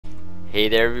Hey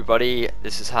there everybody,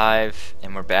 this is Hive,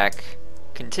 and we're back,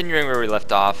 continuing where we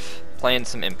left off, playing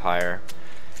some Empire.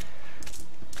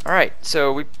 Alright,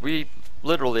 so we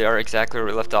literally are exactly where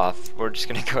we left off. We're just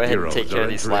gonna go ahead and take care of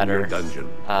these ladder.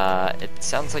 It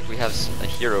sounds like we have a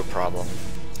hero problem.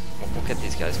 We'll get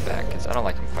these guys back, because I don't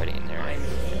like them fighting in there.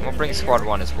 And we'll bring squad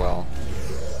 1 as well.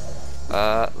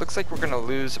 Looks like we're gonna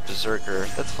lose a berserker,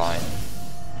 that's fine.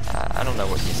 I don't know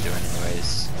what he's doing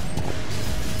anyways.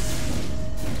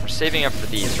 We're saving up for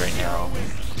these right now.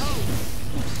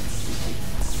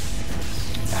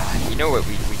 You know what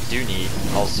we do need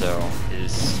also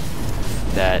is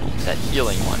that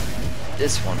healing one.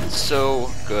 This one is so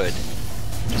good.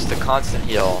 Just a constant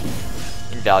heal,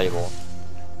 invaluable.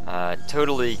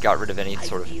 Totally got rid of any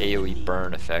sort of AoE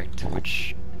burn effect,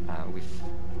 which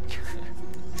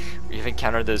we've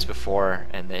encountered those before,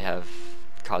 and they have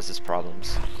caused us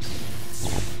problems.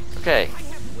 Okay.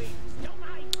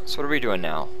 So what are we doing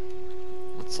now?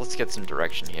 Let's get some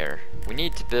direction here. We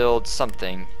need to build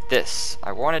something. This.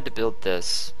 I wanted to build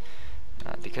this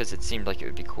because it seemed like it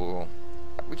would be cool.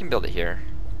 We can build it here.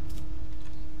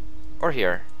 Or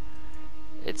here.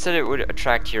 It said it would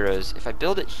attract heroes. If I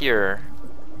build it here,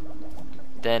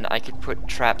 then I could put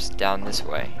traps down this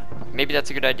way. Maybe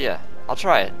that's a good idea. I'll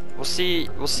try it. We'll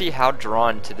see how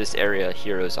drawn to this area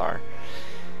heroes are.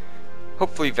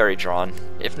 Hopefully very drawn.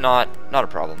 If not, not a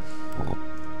problem.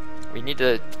 We need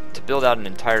to build out an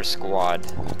entire squad,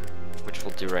 which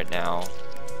we'll do right now.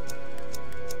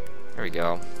 There we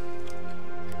go.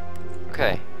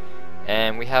 Okay,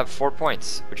 and we have 4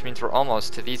 points, which means we're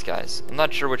almost to these guys. I'm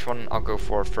not sure which one I'll go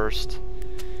for first.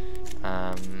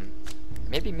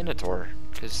 Maybe Minotaur,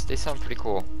 because they sound pretty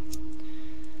cool.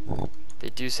 They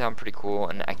do sound pretty cool,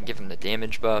 and I can give them the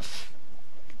damage buff.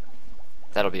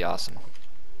 That'll be awesome.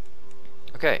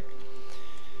 Okay.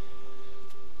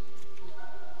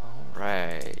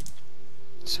 Alright.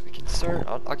 So we can start.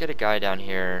 I'll get a guy down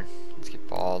here. Let's get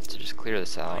Baal to just clear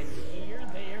this out.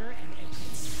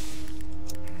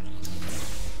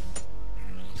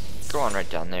 Go on right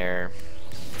down there.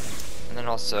 And then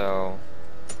also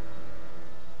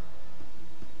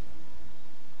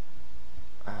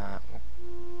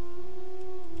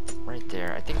right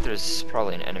there. I think there's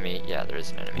probably an enemy. Yeah, there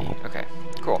is an enemy. Okay,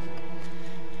 cool.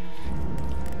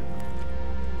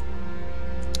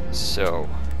 So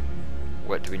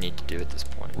what do we need to do at this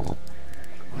point?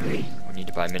 We need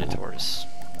to buy Minotaurs.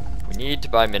 We need to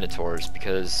buy Minotaurs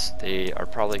because they are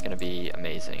probably going to be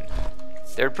amazing.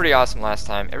 They were pretty awesome last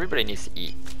time. Everybody needs to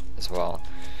eat as well.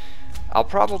 I'll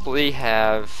probably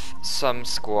have some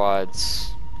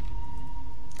squads.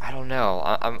 I don't know.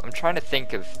 I'm trying to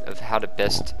think of how to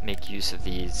best make use of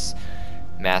these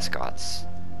mascots.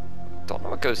 Don't know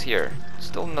what goes here.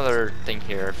 Still another thing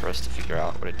here for us to figure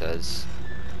out what it does.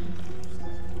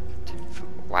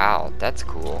 Wow, that's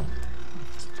cool.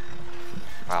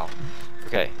 Wow.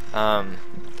 Okay, don't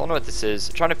know what this is.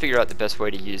 I'm trying to figure out the best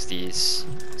way to use these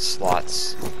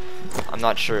slots. I'm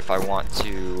not sure if I want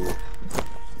to,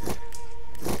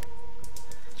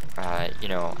 you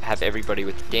know, have everybody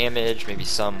with the damage, maybe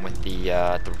some with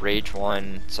the rage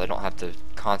one, so I don't have to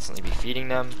constantly be feeding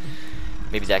them.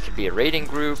 Maybe that could be a raiding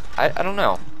group. I don't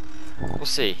know. We'll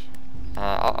see.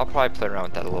 I'll probably play around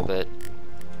with that a little bit.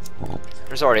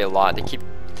 There's already a lot.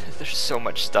 There's so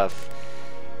much stuff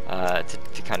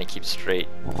to kind of keep straight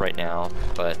right now,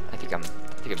 but I think I'm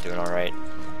doing all right.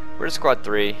 We're to squad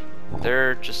 3.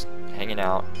 They're just hanging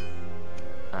out.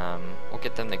 We'll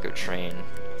get them to go train,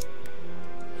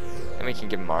 and we can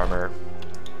give them armor.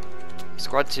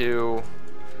 Squad 2.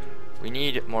 We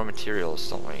need more materials,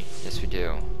 don't we? Yes, we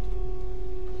do.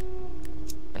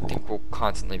 I think we'll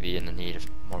constantly be in the need of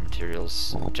more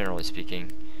materials, generally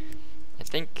speaking. I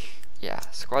think. Yeah,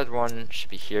 squad 1 should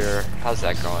be here. How's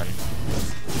that going?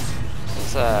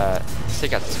 Let's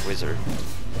take out this wizard.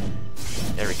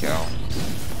 There we go.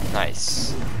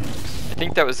 Nice. I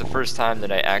think that was the first time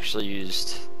that I actually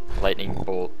used lightning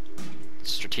bolt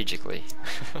strategically.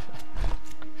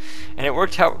 And it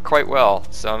worked out quite well,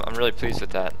 so I'm really pleased with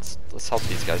that. Let's help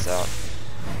these guys out.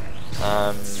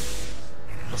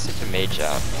 Let's take the mage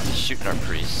out. He's shooting our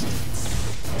priest.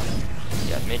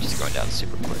 Yeah, the mage is going down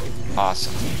super quick.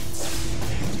 Awesome.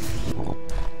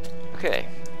 Okay.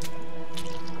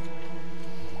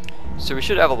 So we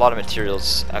should have a lot of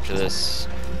materials after this.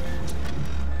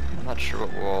 I'm not sure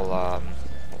what we'll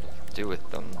do with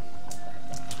them.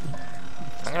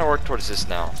 I'm gonna work towards this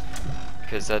now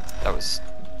because that was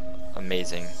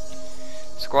amazing.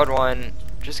 Squad 1,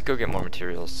 just go get more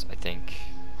materials. I think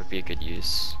would be a good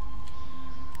use.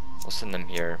 We'll send them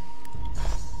here.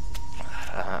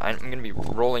 I'm gonna be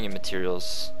rolling in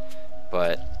materials,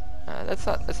 but that's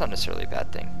not necessarily a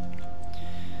bad thing.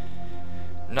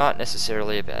 not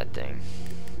necessarily a bad thing.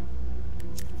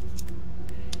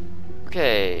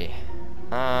 Okay,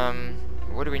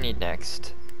 what do we need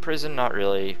next? Prison, not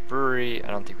really. Brewery, I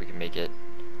don't think we can make it.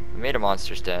 We made a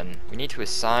monster's den. We need to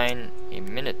assign a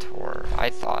minotaur, I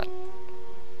thought.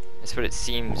 That's what it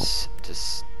seems to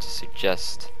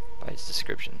suggest by its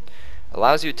description.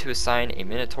 Allows you to assign a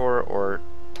minotaur or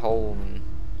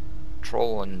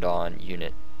Trollendon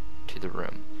unit to the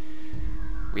room.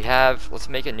 We have, let's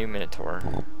make a new minotaur.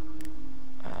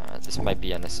 This might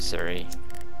be unnecessary.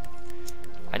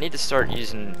 I need to start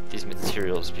using these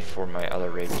materials before my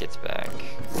other raid gets back.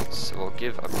 So we'll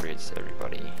give upgrades to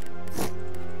everybody.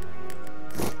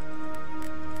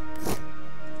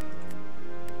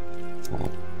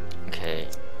 Okay.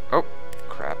 Oh,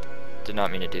 crap. Did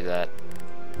not mean to do that.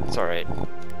 It's alright.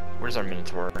 Where's our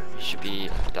minotaur? He should be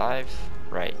at the dive.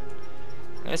 Right.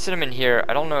 I'm gonna sit him in here.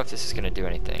 I don't know if this is gonna do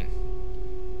anything.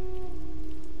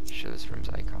 Show this room's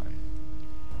icon.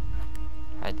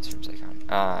 Hide this room's icon.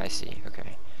 Ah, I see.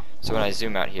 Okay. So when I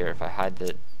zoom out here, if I hide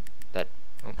that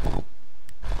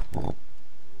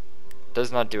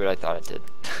does not do what I thought it did.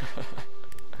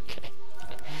 Okay.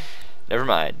 Never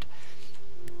mind.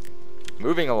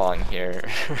 Moving along here.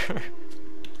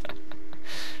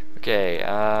 Okay,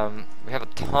 we have a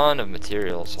ton of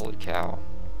materials, holy cow.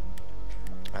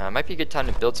 Might be a good time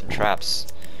to build some traps.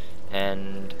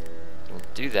 And we'll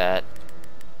do that.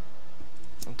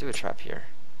 We'll do a trap here.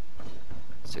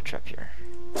 Let's do a trap here.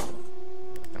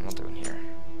 And we'll do it here.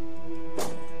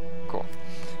 Cool.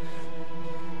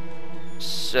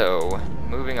 So,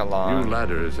 moving along. New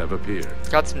ladders have appeared.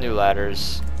 Got some new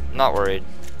ladders. Not worried.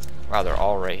 Wow, they're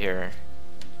all right here.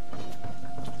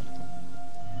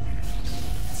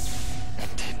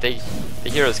 The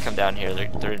heroes come down here.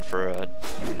 They're in for an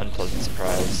unpleasant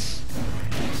surprise.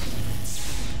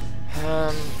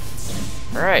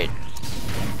 Alright.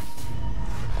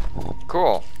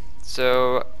 Cool.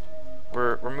 So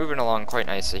we're moving along quite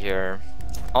nicely here.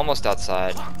 Almost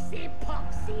outside.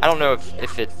 I don't know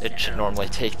if it should normally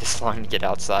take this long to get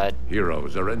outside.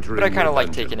 Heroes are entering. But I kind of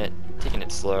like taking it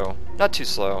slow. Not too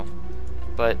slow,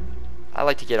 but I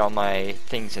like to get all my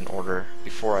things in order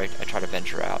before I try to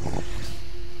venture out.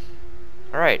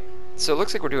 Alright, so it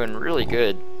looks like we're doing really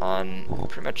good on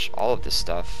pretty much all of this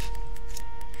stuff.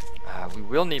 We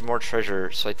will need more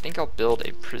treasure, so I think I'll build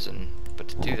a prison. But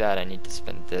to do that, I need to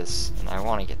spend this, and I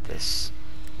want to get this.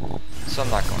 So I'm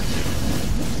not going to.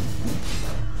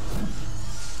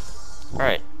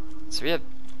 Alright, so we have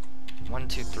 1,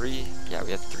 2, 3. Yeah,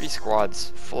 we have 3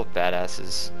 squads full of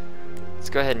badasses. Let's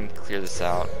go ahead and clear this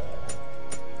out.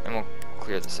 And we'll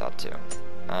clear this out too.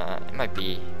 It might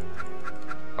be...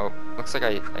 Oh, looks like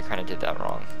I kind of did that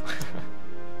wrong.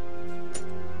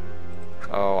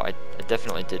 Oh, I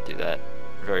definitely did do that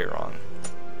very wrong.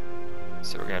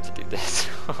 So we're gonna have to do this.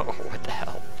 Oh, what the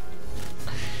hell?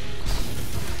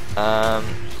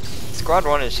 Squad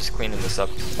 1 is just cleaning this up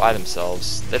by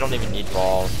themselves. They don't even need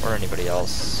Baal or anybody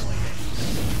else.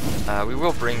 We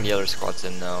will bring the other squads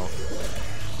in though,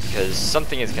 because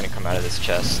something is gonna come out of this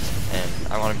chest, and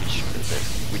I want to be sure that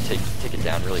we take it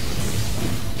down really quickly.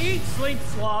 Eat, sleep,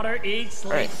 slaughter, eat,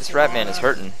 sleep. Alright, this rat man is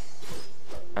hurting.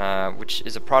 Which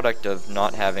is a product of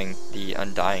not having the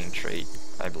undying trait,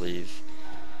 I believe.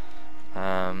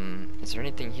 Is there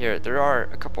anything here? There are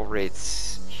a couple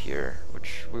wraiths here,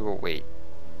 which we will wait.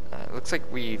 It looks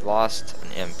like we lost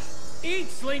an imp. Eat,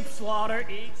 sleep, slaughter,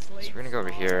 eat, sleep. So we're gonna go over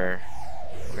here.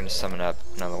 We're gonna summon up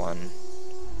another one.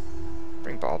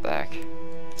 Bring Baal back.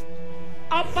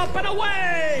 Up, and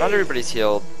away! Not everybody's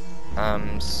healed.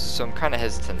 So I'm kind of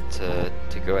hesitant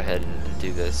to go ahead and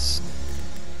do this.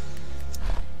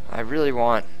 I really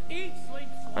want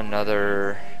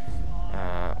another,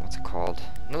 what's it called?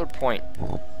 Another point.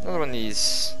 Another one of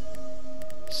these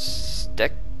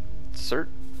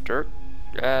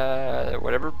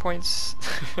whatever points.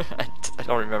 I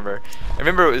don't remember. I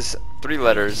remember it was 3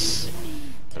 letters,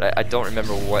 but I don't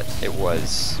remember what it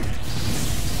was.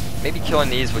 Maybe killing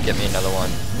these would get me another one.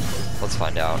 Let's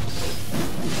find out.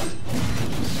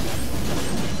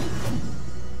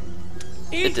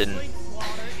 It didn't.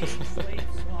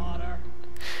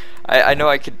 I know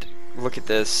I could look at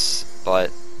this,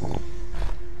 but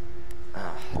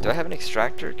do I have an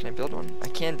extractor? Can I build one? I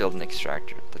can build an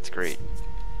extractor. That's great.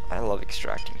 I love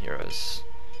extracting heroes.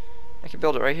 I can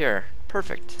build it right here.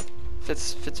 Perfect.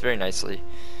 Fits very nicely.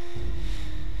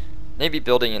 Maybe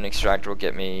building an extractor will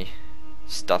get me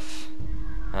stuff.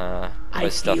 By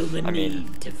stuff, I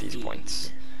mean these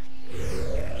points.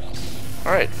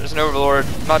 Alright, there's an overlord.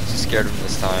 I'm not too scared of him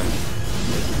this time.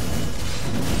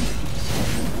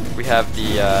 We have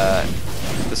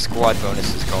the squad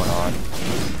bonuses going on.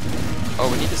 Oh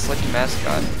we need to select a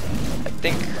mascot. I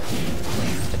think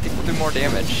we'll do more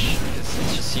damage.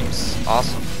 It just seems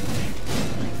awesome.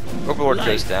 Overlord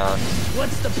goes down.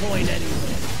 What's the point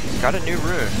anyway? Got a new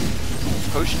rune.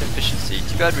 Potion efficiency.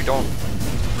 Too bad we don't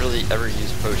really ever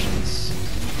use potions.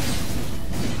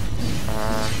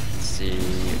 Let's see,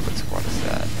 what squad is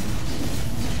that?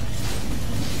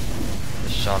 The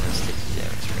shaman's taking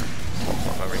damage. We're gonna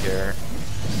teleport over here.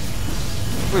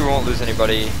 We won't lose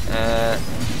anybody.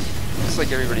 Looks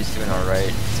like everybody's doing alright,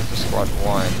 except for squad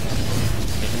 1.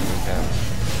 Need to move them.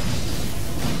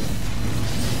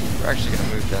 We're actually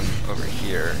gonna move them over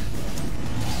here.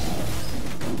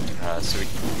 So we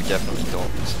definitely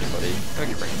don't lose anybody. We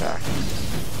can bring it back.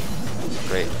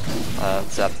 Great.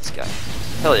 Let's zap this guy.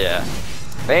 Hell yeah.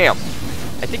 Bam!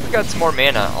 I think we got some more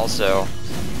mana also.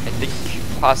 I think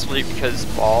possibly because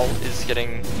Baal is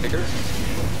getting bigger.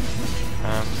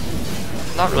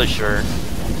 Not really sure.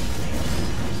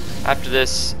 After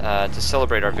this, to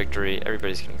celebrate our victory,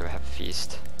 everybody's gonna go have a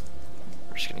feast.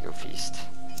 We're just gonna go feast.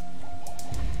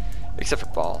 Except for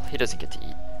Baal. He doesn't get to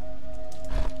eat.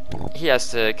 He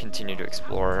has to continue to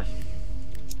explore.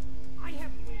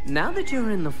 Now that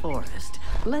you're in the forest,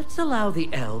 let's allow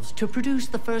the elves to produce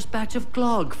the first batch of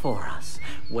glog for us.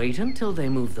 Wait until they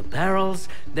move the barrels,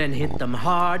 then hit them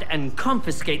hard and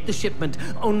confiscate the shipment.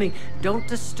 Only don't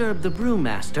disturb the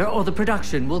brewmaster or the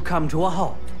production will come to a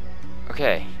halt.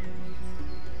 Okay.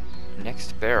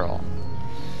 Next barrel.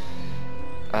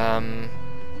 Alright,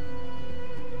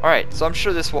 so I'm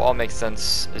sure this will all make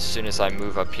sense as soon as I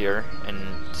move up here and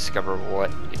discover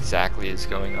what exactly is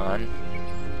going on.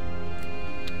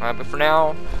 But for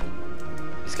now,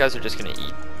 these guys are just gonna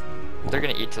eat. They're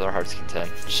gonna eat to their heart's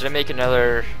content. Should I make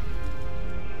another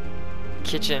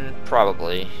kitchen?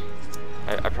 Probably.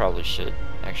 I probably should,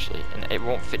 actually. And it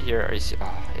won't fit here. Are you see?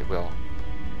 Oh, it will.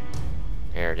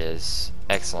 There it is.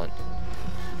 Excellent.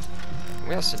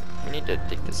 We need to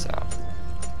dig this out.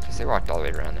 Because they walked all the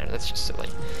way around there. That's just silly.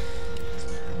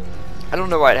 I don't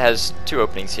know why it has 2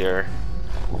 openings here.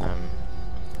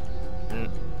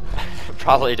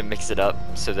 Probably to mix it up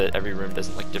so that every room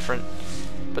doesn't look different.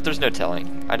 But there's no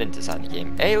telling. I didn't design the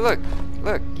game. Hey, look!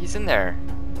 Look! He's in there!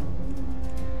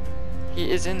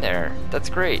 He is in there. That's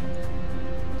great.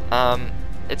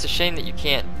 It's a shame that you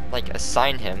can't, like,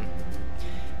 assign him.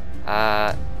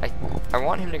 I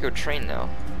want him to go train, though.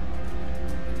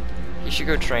 He should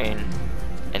go train,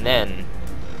 and then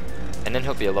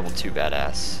he'll be a level 2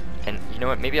 badass. And you know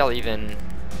what? Maybe I'll even...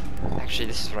 Actually,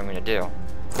 this is what I'm going to do. I'm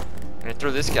going to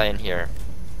throw this guy in here.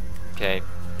 Okay,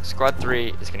 squad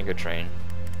 3 is going to go train.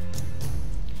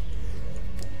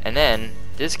 And then,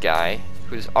 this guy,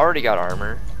 who's already got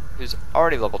armor, who's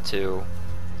already level 2,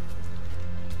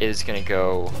 is going to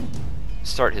go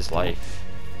start his life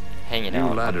hanging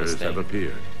out on this ladders thing. have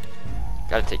appeared.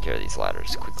 Gotta take care of these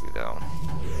ladders quickly, though.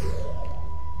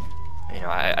 You know,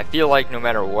 I feel like no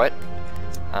matter what,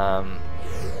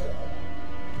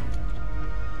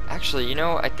 actually, you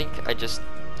know, I think I just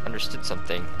understood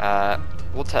something.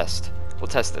 We'll test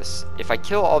this. If I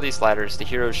kill all these ladders, the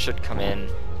heroes should come in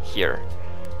here.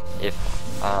 If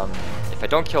I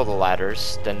don't kill the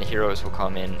ladders, then the heroes will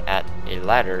come in at a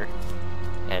ladder,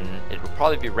 and it will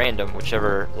probably be random,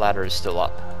 whichever ladder is still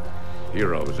up.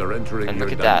 Heroes are entering And your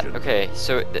look at that. dungeon. Okay,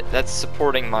 so that's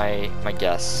supporting my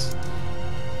guess.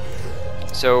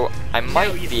 So I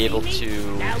might be able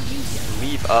to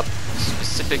leave up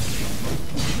specific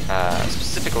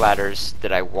ladders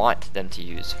that I want them to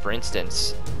use. For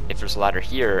instance, if there's a ladder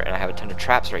here and I have a ton of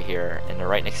traps right here and they're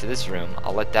right next to this room,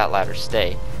 I'll let that ladder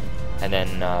stay, and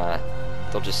then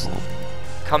they'll just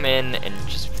come in and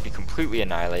just be completely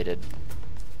annihilated.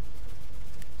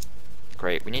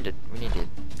 Great. We need to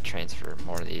transfer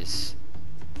more of these.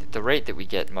 The rate that we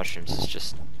get mushrooms is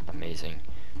just amazing,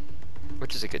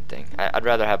 which is a good thing. I'd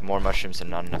rather have more mushrooms than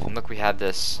not enough. And look, we have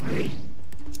this.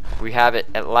 We have it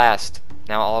at last.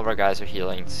 Now all of our guys are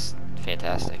healing. It's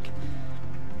fantastic.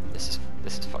 This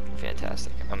is fucking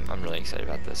fantastic. I'm really excited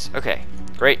about this. Okay,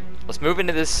 great. Let's move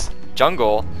into this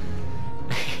jungle.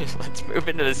 Let's move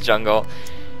into this jungle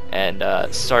and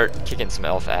start kicking some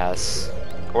elf ass.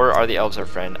 Or are the elves our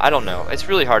friend? I don't know. It's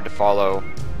really hard to follow.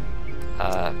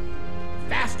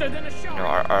 Faster than a shark. You know,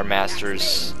 our master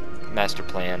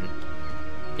plan.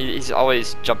 He's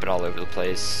always jumping all over the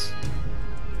place.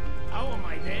 Oh, am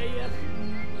I there yet?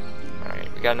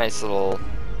 Alright, we got a nice little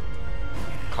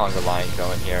conga line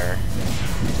going here.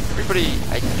 Everybody,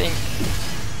 I think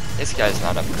this guy's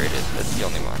not upgraded. That's the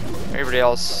only one. Everybody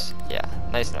else, yeah,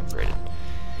 nice and upgraded.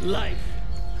 Life.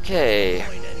 Okay.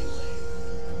 Point anyway.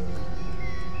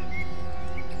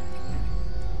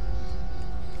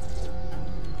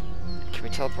 Can we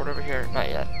teleport over here? Not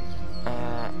yet.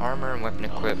 Armor and weapon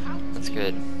equip. That's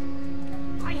good.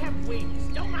 I have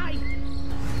wings, don't I?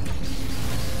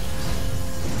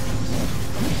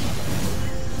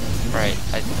 Right.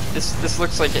 This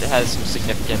looks like it has some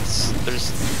significance.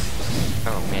 There's.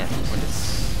 Oh man, what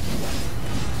is?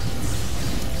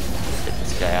 Get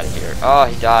this guy out of here. Oh,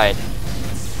 he died.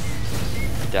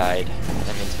 He died.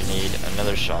 That means we need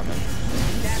another shaman.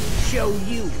 That'll show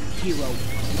you, hero.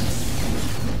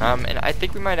 And I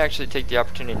think we might actually take the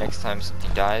opportunity next time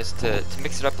something dies to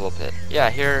mix it up a little bit. Yeah,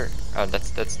 here. Oh, that's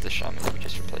the shaman that we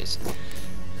just replaced.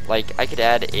 Like, I could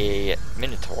add a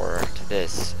minotaur to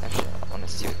this. Actually, I want to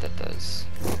see what that does.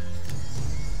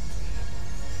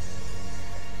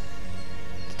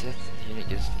 The death of the unit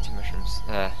gives 50 mushrooms.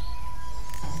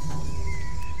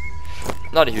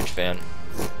 Not a huge fan.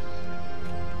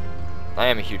 I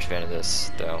am a huge fan of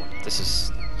this, though.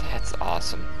 That's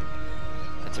awesome.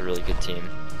 That's a really good team.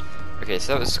 Okay,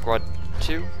 so that was squad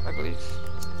 2, I believe.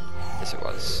 Yes, it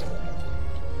was.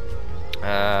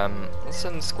 Let's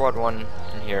send squad 1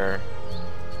 in here.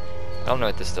 I don't know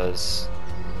what this does.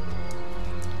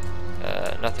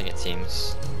 Nothing, it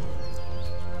seems.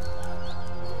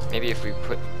 Maybe if we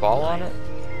put Baal on it?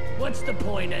 What's the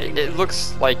point anyway? It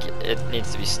looks like it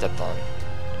needs to be stepped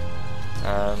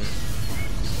on.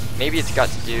 Maybe it's got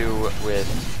to do with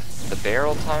the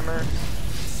barrel timer. Let's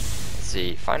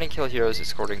see. Find and kill heroes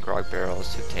escorting grog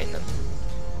barrels to obtain them.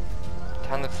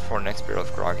 Time before next barrel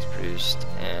of grog is produced,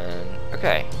 and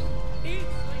okay.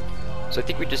 So I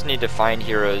think we just need to find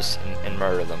heroes and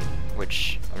murder them,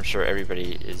 which I'm sure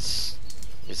everybody is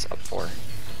up for.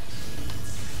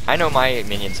 I know my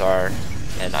minions are,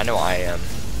 and I know I am,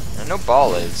 and I know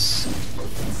Baal is.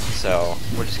 So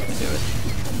we're just gonna do it.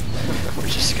 We're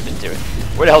just gonna do it.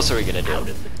 What else are we gonna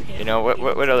do? You know,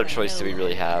 what other choice do we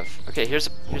really have? Okay, here's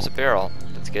a barrel.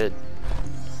 That's good.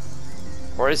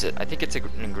 Or is it? I think it's an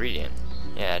ingredient.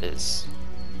 Yeah, it is.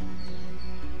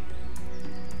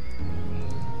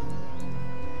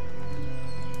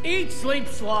 Eat, sleep,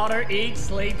 slaughter, eat,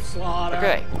 sleep, slaughter.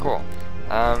 Okay, cool.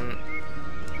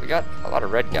 We got a lot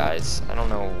of red guys. I don't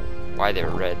know why they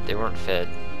were red. They weren't fed.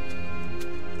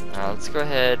 Let's go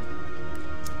ahead.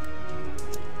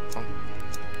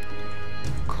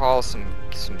 Call some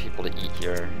people to eat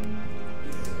here.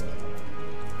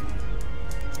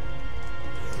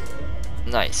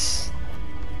 Nice.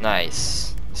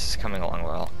 Nice. This is coming along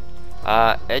well.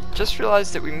 I just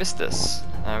realized that we missed this.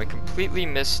 We completely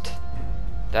missed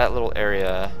that little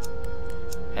area,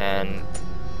 and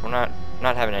we're not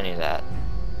having any of that.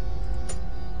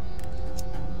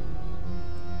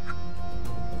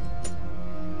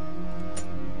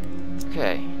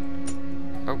 Okay.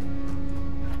 Oh.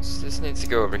 So this needs to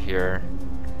go over here.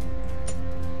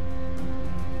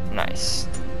 Nice.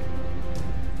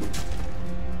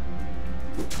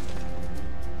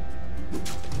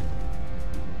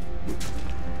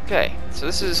 Okay, so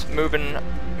this is moving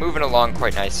along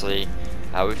quite nicely.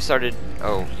 We've started.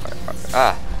 Oh,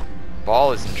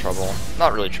 Baal is in trouble.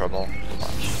 Not really trouble.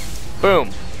 Much.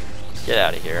 Boom! Get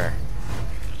out of here.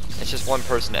 It's just one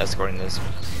person escorting this.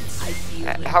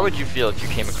 How would you feel if you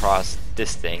came across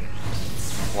this thing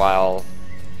while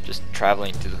just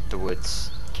traveling through the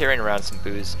woods, carrying around some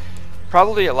booze?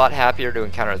 Probably a lot happier to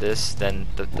encounter this than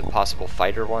the possible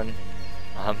fighter one.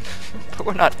 But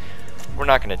we're not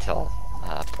gonna tell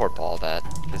poor Baal that,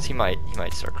 because he might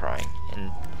start crying,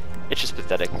 and it's just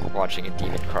pathetic watching a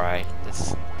demon cry.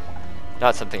 It's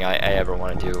not something I ever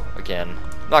want to do again.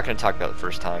 I'm not gonna talk about the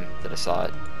first time that I saw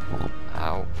it.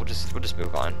 We'll just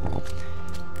move on.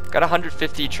 Got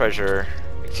 150 treasure.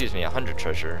 Excuse me, 100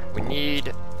 treasure. We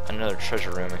need another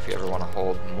treasure room if we ever want to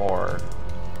hold more.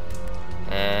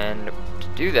 And to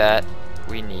do that,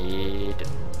 we need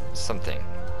something.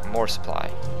 More supply.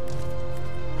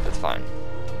 That's fine.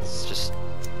 Let's just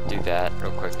do that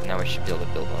real quick, and now we should be able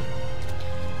to build one.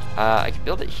 I can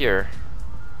build it here.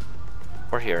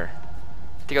 Or here.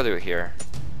 I think I'll do it here.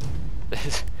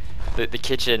 The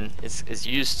kitchen is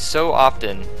used so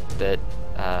often that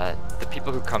the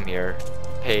people who come here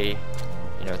pay,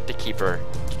 the keeper,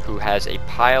 who has a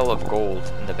pile of gold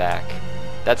in the back.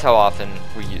 That's how often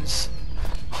we use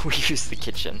the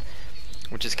kitchen,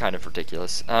 which is kind of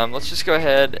ridiculous. Let's just go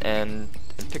ahead and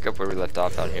pick up where we left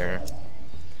off out here.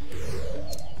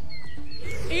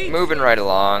 Moving right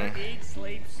along.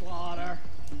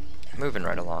 Moving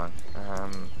right along.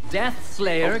 Death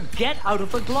Slayer, get out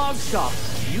of the glog shop.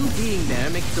 You being there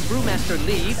makes the brewmaster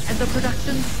leave and the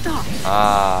production stop.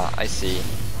 Ah, I see.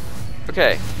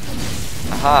 Okay.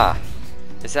 Aha.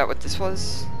 Is that what this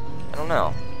was? I don't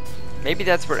know. Maybe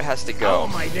that's where it has to go. Oh,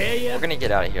 am I there yet? We're gonna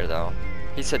get out of here, though.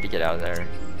 He said to get out of there.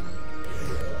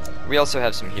 We also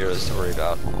have some heroes to worry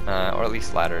about, or at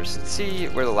least ladders. Let's see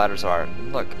where the ladders are.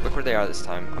 Look where they are this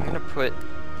time. I'm gonna put...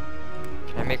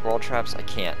 Can I make wall traps? I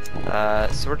can't.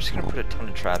 So we're just gonna put a ton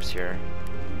of traps here.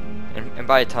 And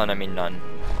by a ton, I mean none.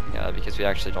 Yeah, because we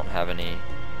actually don't have any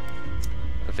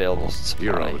available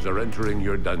supply. Heroes are entering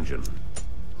your dungeon.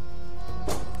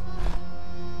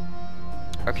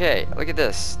 Okay, look at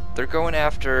this. They're going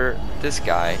after this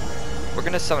guy. We're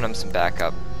gonna summon him some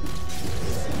backup.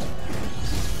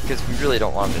 Because we really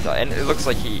don't want him to die. And it looks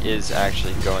like he is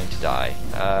actually going to die.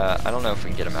 I don't know if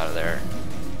we can get him out of there.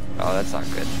 Oh, that's not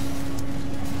good.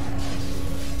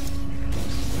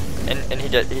 And he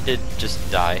did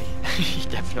just die. He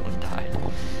definitely died.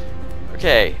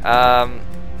 Okay,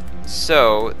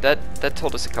 so that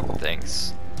told us a couple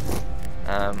things.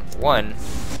 One,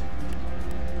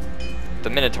 the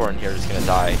Minotaur in here is gonna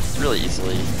die really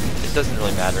easily. It doesn't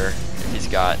really matter if he's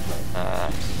got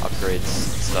upgrades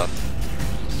and stuff.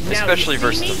 Especially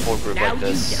versus a full group like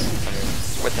this. I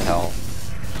mean, what the hell?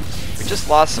 We just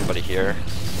lost somebody here.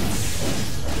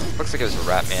 Looks like it was a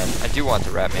Ratman. I do want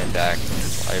the Ratman back.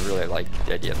 I really like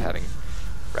the idea of having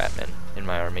Ratman in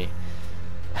my army.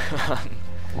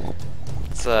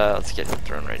 Let's get him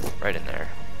thrown right in there.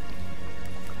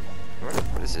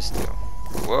 What does this do?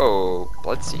 Whoa,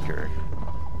 Bloodseeker.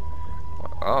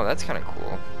 Oh, that's kind of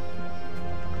cool.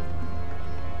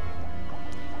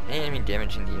 Enemy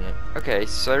damaging the unit. Okay,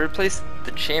 so I replaced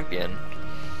the champion,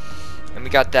 and we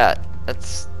got that.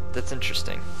 That's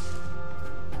interesting.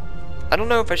 I don't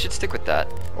know if I should stick with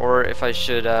that, or if I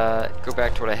should go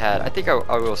back to what I had. I think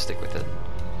I will stick with it.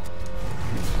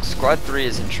 Squad 3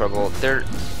 is in trouble. They're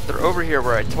over here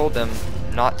where I told them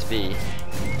not to be.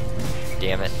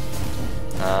 Damn it.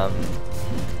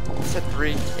 Set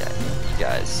 3? Yeah, you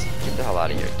guys, get the hell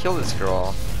out of here. Kill this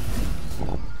girl.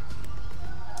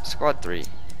 Squad 3.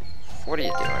 What are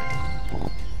you doing?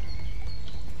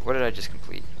 What did I just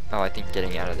complete? Oh, I think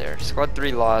getting out of there. Squad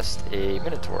 3 lost a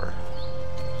Minotaur.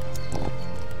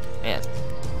 Man,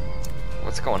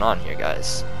 what's going on here,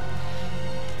 guys?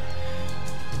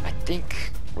 I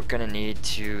think we're gonna need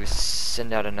to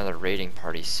send out another raiding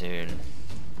party soon.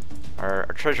 Our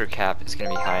treasure cap is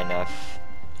gonna be high enough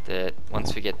that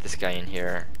once we get this guy in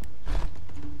here...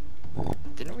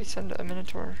 Didn't we send a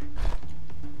Minotaur?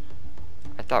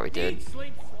 I thought we did.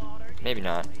 Maybe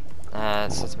not.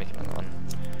 So let's make another one.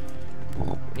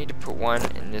 We need to put one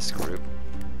in this group.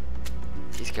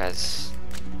 These guys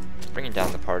bringing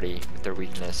down the party with their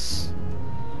weakness.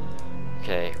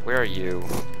 Okay, where are you?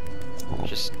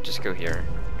 Just go here.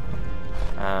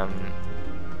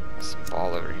 Some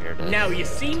ball over here to Now you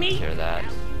see me? take care of that.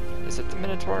 Is it the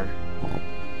Minotaur?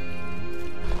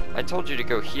 I told you to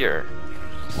go here.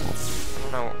 I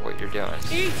don't know what you're doing.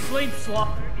 Eat, sleep,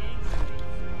 slaughter.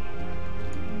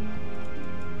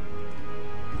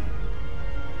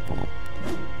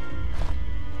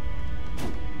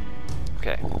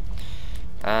 Okay.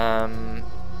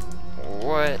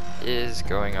 What is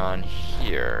going on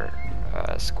here?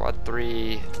 Squad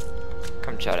 3,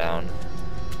 come chow down.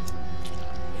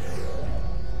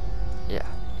 Yeah,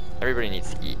 everybody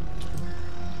needs to eat.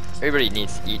 Everybody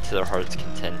needs to eat to their heart's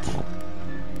content.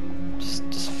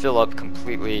 Just fill up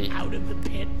completely. Out of the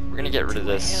pit. We're gonna get rid of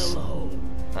this. Hello.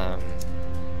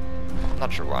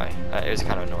 Not sure why. It was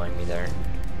kind of annoying me there.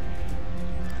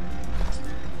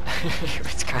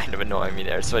 It's kind of annoying me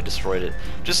there, so I destroyed it.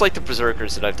 Just like the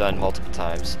Berserkers that I've done multiple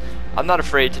times. I'm not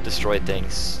afraid to destroy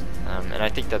things, and I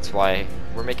think that's why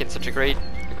we're making such a great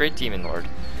Demon Lord.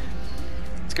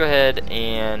 Let's go ahead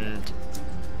and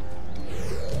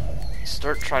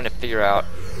start trying to figure out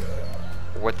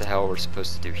what the hell we're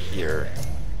supposed to do here.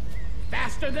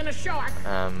 Faster than a shark.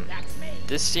 That's me.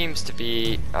 This seems to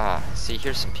be... see,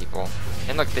 here's some people.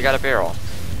 And look, they got a barrel.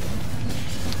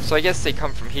 So I guess they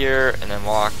come from here and then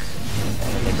walk,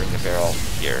 and then they bring the barrel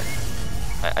here.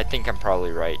 I think I'm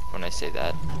probably right when I say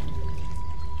that.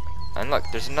 And look,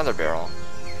 there's another barrel.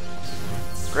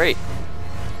 Great.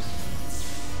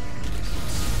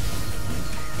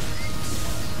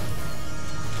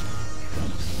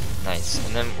 Nice.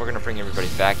 And then we're gonna bring everybody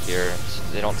back here so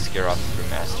they don't scare off the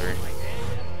Brewmaster.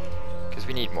 Because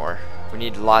we need more. We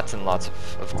need lots and lots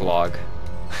of glog.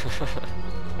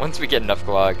 Once we get enough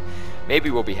glog, maybe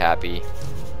we'll be happy.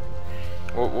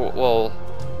 We'll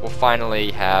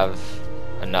finally have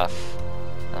enough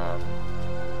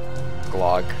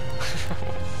glog,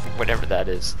 whatever that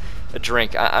is. A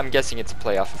drink. I'm guessing it's a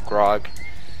play off of grog,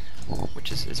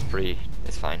 which is it's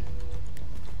fine.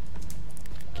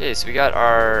 Okay, so we got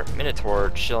our Minotaur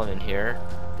chilling in here.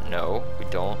 No, we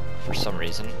don't, for some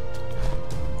reason.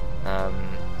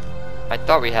 I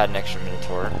thought we had an extra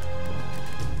Minotaur,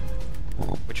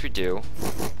 which we do.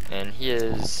 and he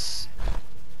is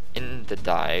in the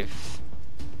dive.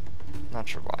 Not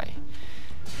sure why.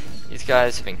 These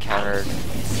guys have encountered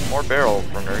more barrel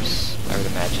runners, I would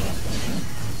imagine,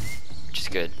 which is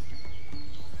good.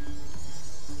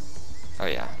 Oh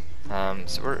yeah.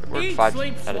 So we're 5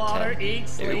 out of 10.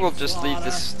 Maybe we'll just leave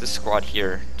this squad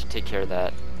here to take care of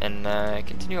that, and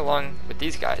continue along with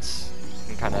these guys.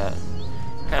 And kind of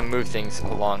move things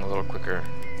along a little quicker.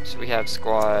 So we have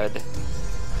squad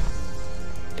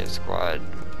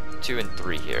 2 and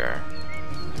 3 here.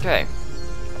 Okay.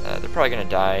 They're probably gonna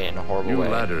die in a horrible way.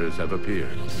 New ladders have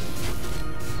appeared.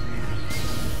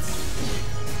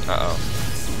 Uh-oh.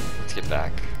 Let's get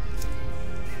back.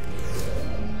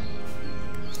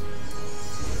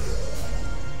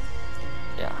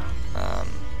 Yeah.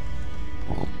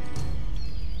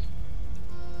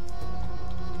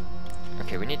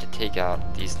 Okay, we need to take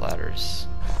out these ladders.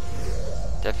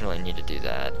 Definitely need to do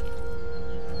that.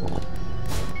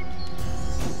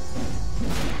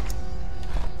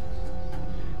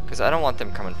 Because I don't want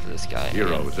them coming for this guy.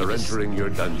 Heroes are entering your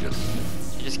dungeon.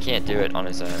 He just can't do it on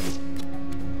his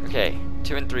own. Okay,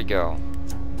 2 and 3 go.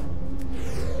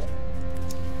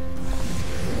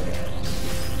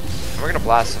 And we're gonna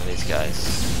blast some of these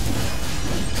guys.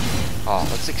 Oh,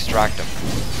 let's extract them.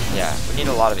 Yeah, we need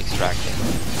a lot of extracting.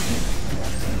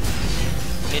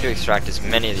 We need to extract as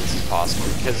many of these as possible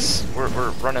because we're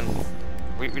running.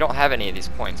 We don't have any of these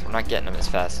points. We're not getting them as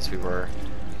fast as we were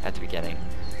at the beginning.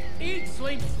 Eat,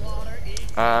 sleep, slaughter,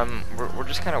 eat. We're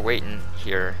just kind of waiting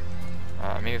here.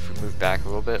 Maybe if we move back a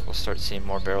little bit, we'll start seeing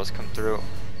more barrels come through.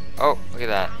 Oh, look at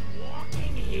that!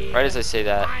 Right as I say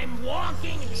that,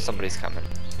 somebody's coming.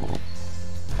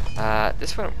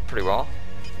 This went pretty well,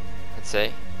 I'd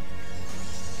say.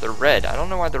 They're red. I don't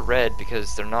know why they're red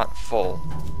because they're not full.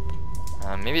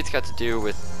 Maybe it's got to do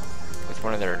with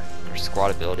one of their squad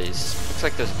abilities. Looks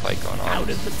like there's a fight going on. Out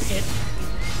of the pit.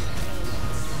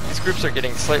 These groups are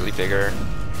getting slightly bigger.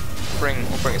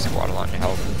 We'll bring a squad along to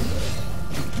help.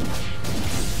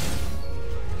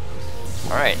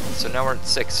 Alright, so now we're at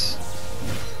 6.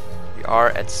 We are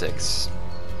at 6.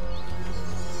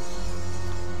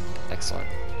 Excellent.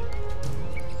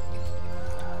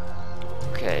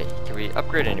 Okay, can we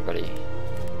upgrade anybody?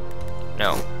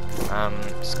 No.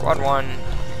 Squad 1,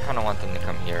 I kinda want them to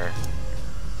come here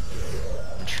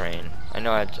and train. I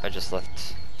know I just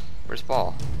left. Where's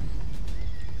Baal?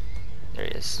 There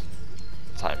he is.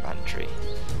 He's hiding behind a tree.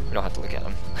 We don't have to look at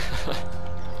him.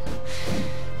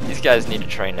 These guys need to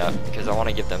train up because I want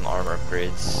to give them armor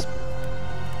upgrades.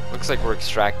 Looks like we're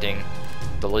extracting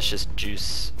delicious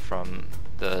juice from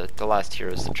the last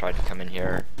heroes that tried to come in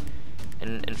here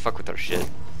and fuck with our shit,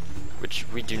 which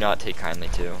we do not take kindly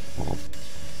to.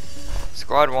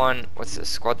 Squad 1, what's this?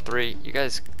 Squad 3, you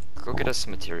guys go get us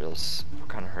some materials. We're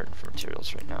kind of hurting for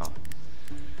materials right now.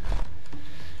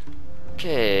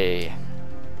 Okay,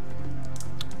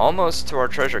 almost to our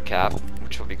treasure cap,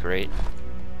 which will be great.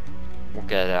 We'll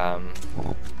get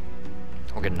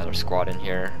another squad in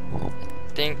here. I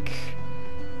think.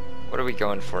 What are we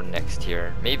going for next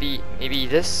here? Maybe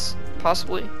this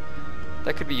possibly.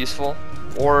 That could be useful.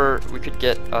 Or we could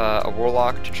get a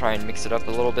warlock to try and mix it up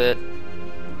a little bit.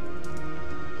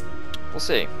 We'll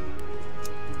see.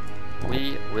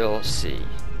 We will see.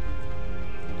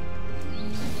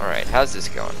 Alright, how's this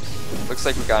going? Looks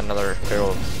like we got another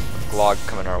barrel of glog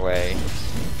coming our way.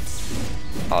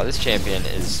 Oh, this champion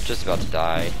is just about to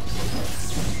die.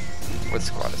 What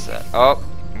squad is that? Oh,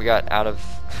 we got out of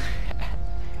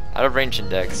out of range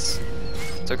index.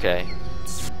 It's okay.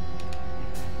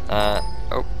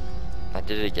 Oh, I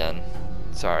did it again.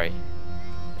 Sorry.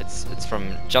 It's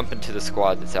from jumping to the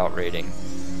squad that's out raiding.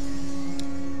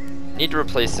 Need to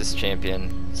replace this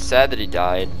champion. Sad that he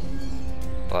died,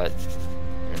 but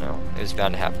you know, it was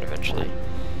bound to happen eventually.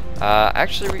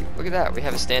 Actually, look at that. We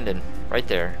have a stand-in right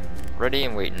there, ready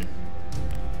and waiting.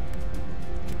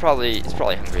 He's probably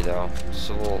hungry though,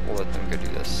 so we'll let them go do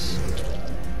this.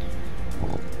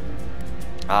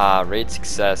 Raid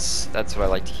success. That's what I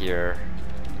like to hear.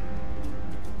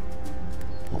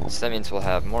 So that means we'll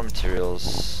have more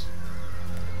materials.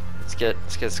 Let's get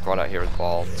a squad out here with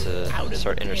Baal to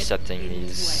start intercepting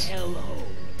these.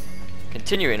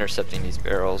 Continue intercepting these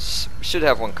barrels. We should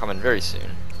have one coming very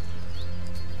soon.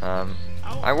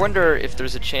 I wonder if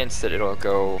there's a chance that it'll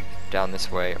go down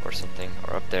this way or something,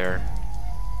 or up there.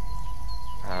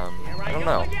 I don't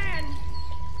know.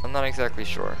 I'm not exactly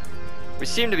sure. We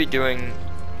seem to be doing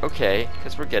okay,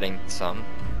 because we're getting some.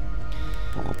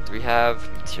 Do we have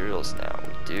materials now?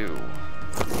 We do.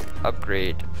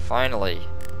 Upgrade, finally.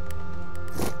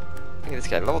 Look at this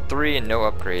guy, level 3 and no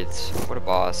upgrades. What a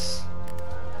boss.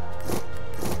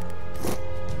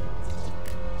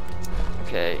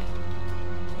 Okay.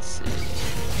 Let's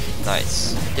see.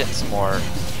 Nice. Getting some more.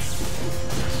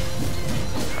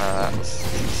 Let's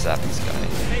zap this guy.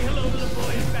 Say hello to the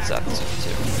boys back Zap this home. one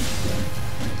too.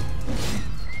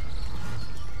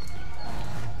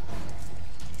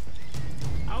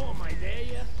 How am I there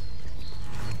yet?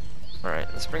 Alright,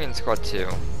 let's bring in squad 2.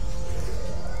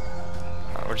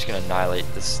 We're just gonna annihilate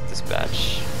this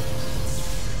batch.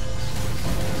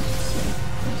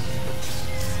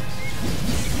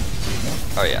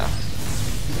 Oh yeah.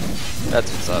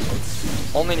 That's what's up.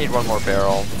 Only need one more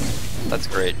barrel. That's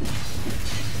great.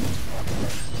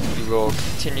 We will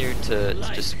continue to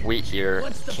just wait here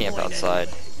and camp outside.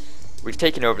 We've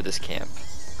taken over this camp.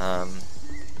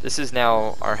 This is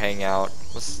now our hangout.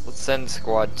 Let's send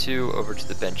squad 2 over to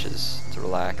the benches to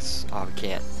relax. Oh, we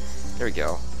can't. There we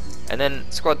go. And then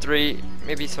squad 3,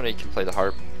 maybe somebody can play the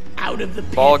harp. Out of the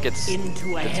pit, Baal gets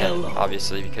into a the 10, hell.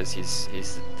 obviously, because he's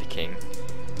the king.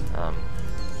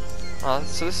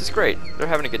 So this is great. They're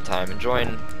having a good time,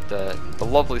 enjoying the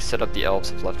lovely setup the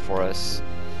elves have left for us.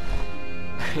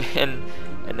 and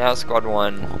now squad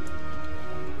 1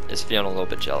 is feeling a little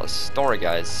bit jealous. Don't worry,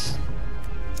 guys.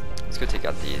 Let's go take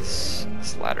out this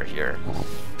ladder here.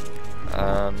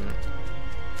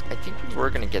 I think we were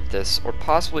gonna get this, or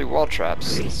possibly wall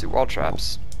traps. Let's do wall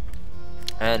traps.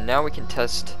 And now we can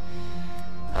test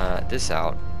this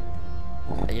out.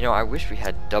 You know, I wish we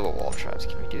had double wall traps.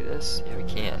 Can we do this? Yeah, we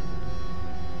can.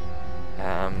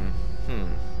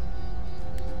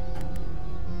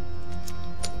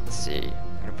 Let's see.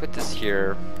 I'm gonna put this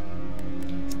here,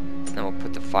 and then we'll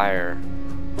put the fire.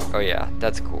 Oh yeah,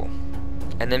 that's cool.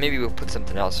 And then maybe we'll put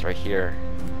something else right here.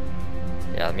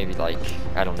 Yeah, maybe like,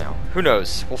 I don't know. Who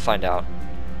knows? We'll find out.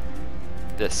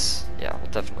 This, yeah,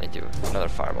 we'll definitely do another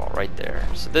fireball right there.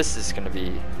 So this is gonna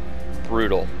be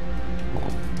brutal.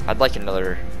 I'd like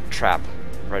another trap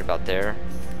right about there,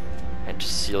 and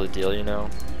just seal the deal, you know.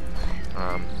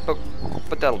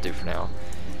 But that'll do for now.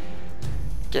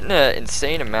 Getting an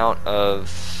insane amount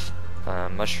of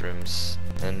mushrooms,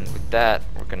 and with that,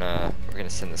 we're gonna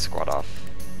send the squad off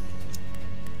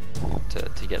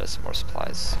to get us some more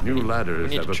supplies. New ladders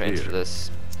we need have to transfer appeared.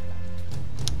 this.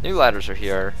 New ladders are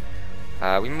here.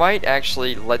 We might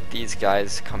actually let these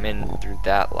guys come in through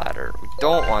that ladder. We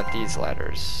don't want these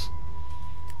ladders.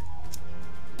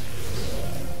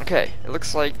 Okay, it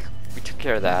looks like we took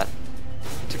care of that.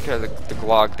 We took care of the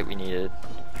glog that we needed.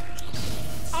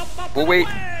 We'll wait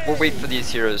for these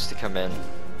heroes to come in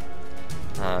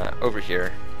over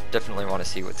here. Definitely want to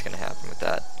see what's going to happen with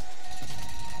that.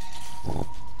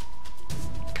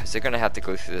 Because they're going to have to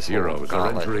go through this whole Heroes are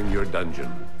gauntlet. entering your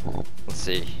dungeon. Let's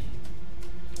see.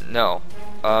 No.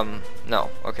 No.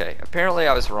 Okay. Apparently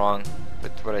I was wrong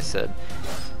with what I said.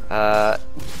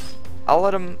 I'll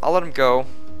let them go,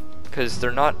 because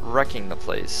they're not wrecking the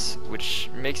place, which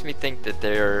makes me think that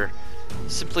they're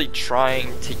simply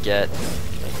trying to get...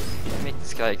 Can I make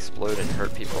this guy explode and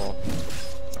hurt people?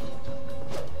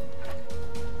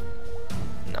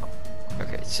 No.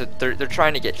 Okay, so they're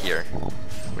trying to get here,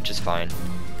 which is fine.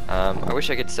 I wish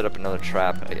I could set up another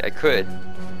trap. I could.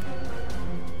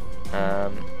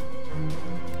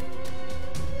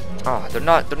 Oh, they're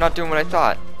not doing what I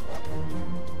thought.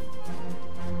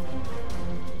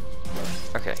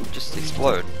 Okay, just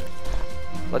explode.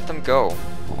 Let them go.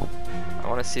 I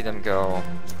want to see them go.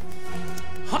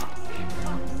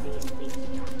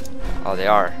 Oh, they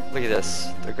are. Look at this.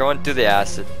 They're going through the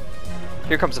acid.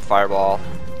 Here comes a fireball.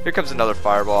 Here comes another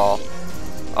fireball.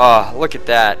 Ah, look at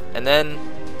that. And then,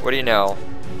 what do you know?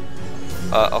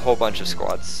 A whole bunch of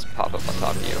squads pop up on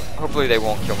top of you. Hopefully they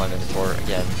won't kill my Minotaur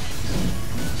again.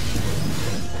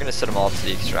 We're gonna set them all to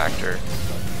the extractor.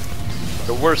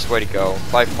 The worst way to go,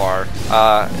 by far.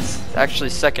 It's actually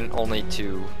second only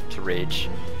to rage.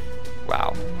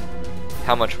 Wow.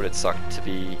 How much would it suck to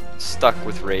be stuck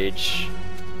with rage?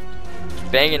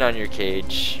 Banging on your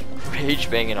cage. Rage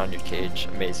banging on your cage.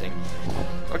 Amazing.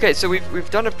 Okay, so we've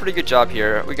done a pretty good job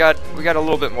here. We got a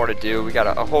little bit more to do. We got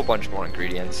a whole bunch more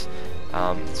ingredients.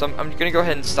 So I'm gonna go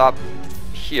ahead and stop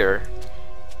here,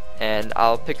 and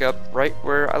I'll pick up right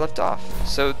where I left off.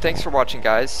 So thanks for watching,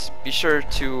 guys. Be sure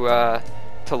to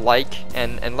like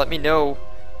and let me know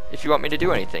if you want me to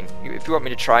do anything. If you want me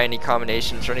to try any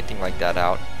combinations or anything like that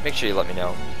out, make sure you let me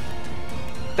know.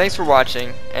 Thanks for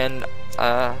watching, and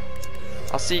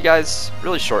I'll see you guys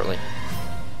really shortly.